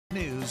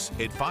News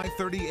at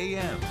 5:30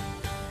 a.m.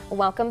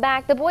 Welcome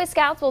back. The Boy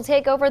Scouts will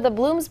take over the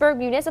Bloomsburg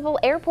Municipal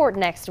Airport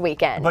next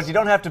weekend. But you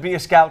don't have to be a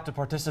scout to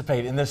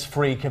participate in this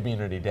free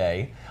community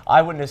day.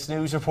 Eyewitness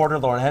News reporter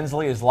Lauren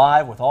Hensley is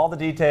live with all the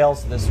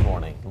details this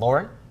morning.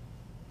 Lauren?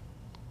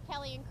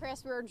 Kelly and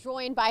Chris, we're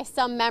joined by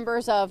some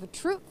members of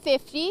Troop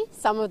 50,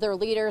 some of their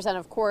leaders, and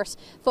of course,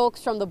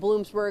 folks from the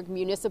Bloomsburg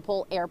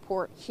Municipal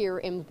Airport here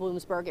in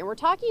Bloomsburg. And we're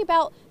talking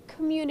about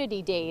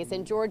community days.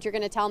 And George, you're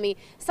going to tell me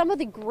some of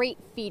the great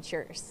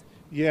features.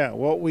 Yeah,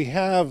 well, we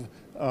have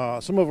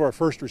some of our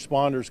first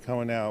responders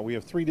coming out. We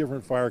have 3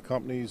 different fire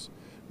companies.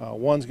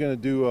 One's going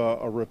to do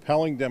a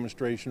rappelling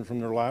demonstration from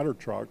their ladder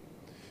truck.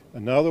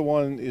 Another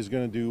one is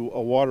going to do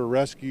a water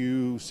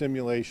rescue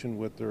simulation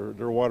with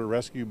their water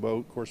rescue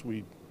boat. Of course,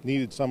 we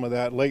needed some of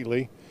that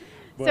lately.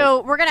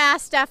 So we're going to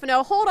ask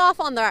Stefano, hold off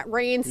on that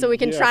rain so we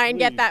can try and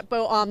get that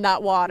boat on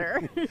that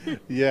water.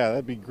 Yeah,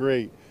 that'd be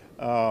great.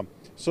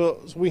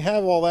 So we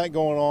have all that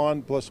going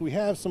on, plus we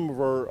have some of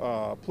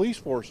our police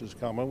forces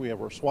coming. We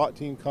have our SWAT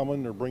team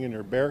coming. They're bringing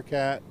their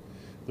Bearcat.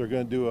 They're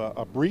going to do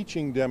a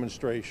breaching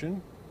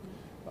demonstration.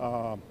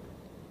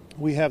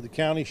 We have the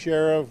county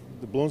sheriff,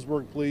 the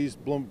Bloomsburg police,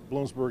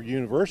 Bloomsburg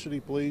University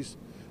police.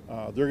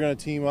 They're going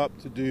to team up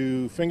to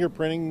do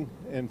fingerprinting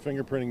and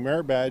fingerprinting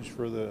merit badge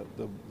for the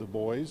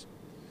boys.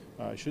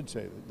 I should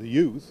say the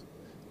youth,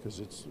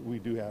 because we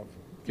do have.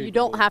 You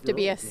don't have to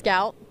be a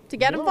scout to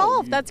get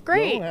involved. That's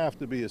great. You don't have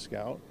to be a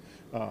scout,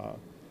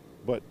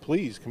 but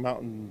please come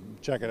out and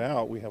check it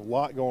out. We have a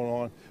lot going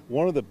on.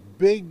 One of the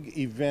big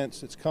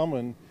events that's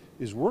coming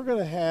is we're going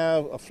to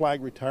have a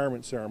flag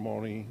retirement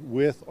ceremony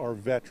with our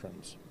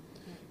veterans.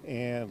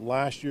 And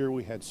last year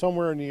we had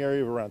somewhere in the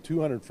area of around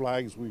 200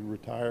 flags we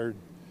retired.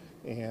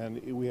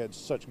 And we had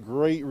such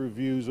great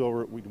reviews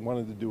over it, we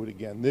wanted to do it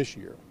again this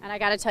year. And I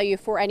got to tell you,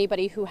 for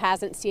anybody who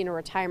hasn't seen a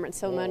retirement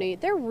ceremony,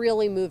 they're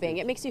really moving.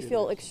 It makes you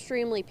feel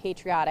extremely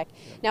patriotic.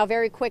 Yeah. Now,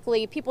 very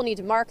quickly, people need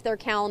to mark their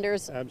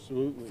calendars.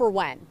 Absolutely. For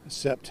when?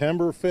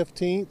 September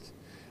 15th.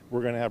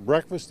 We're going to have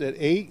breakfast at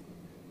 8.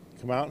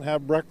 Come out and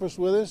have breakfast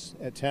with us.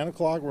 At 10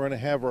 o'clock, we're going to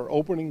have our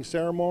opening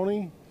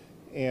ceremony.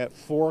 At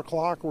 4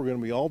 o'clock, we're going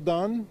to be all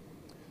done.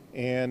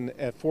 And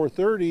at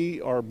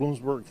 4:30, our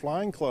Bloomsburg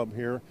Flying Club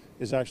here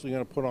is actually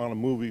going to put on a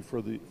movie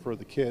for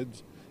the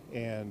kids,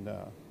 and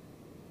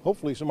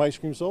hopefully some ice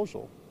cream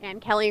social. And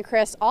Kelly and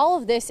Chris, all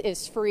of this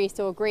is free,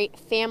 so a great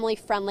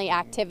family-friendly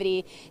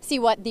activity. See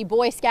what the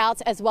Boy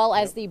Scouts as well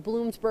as the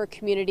Bloomsburg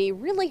community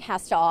really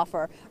has to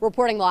offer.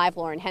 Reporting live,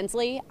 Lauren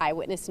Hensley,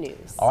 Eyewitness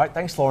News. All right,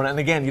 thanks, Lauren. And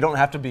again, you don't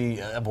have to be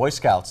a Boy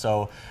Scout,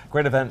 so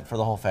great event for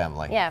the whole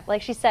family. Yeah,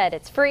 like she said,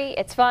 it's free,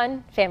 it's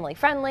fun,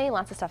 family-friendly,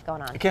 lots of stuff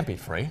going on. It can't be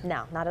free.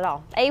 No, not at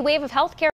all. A wave of healthcare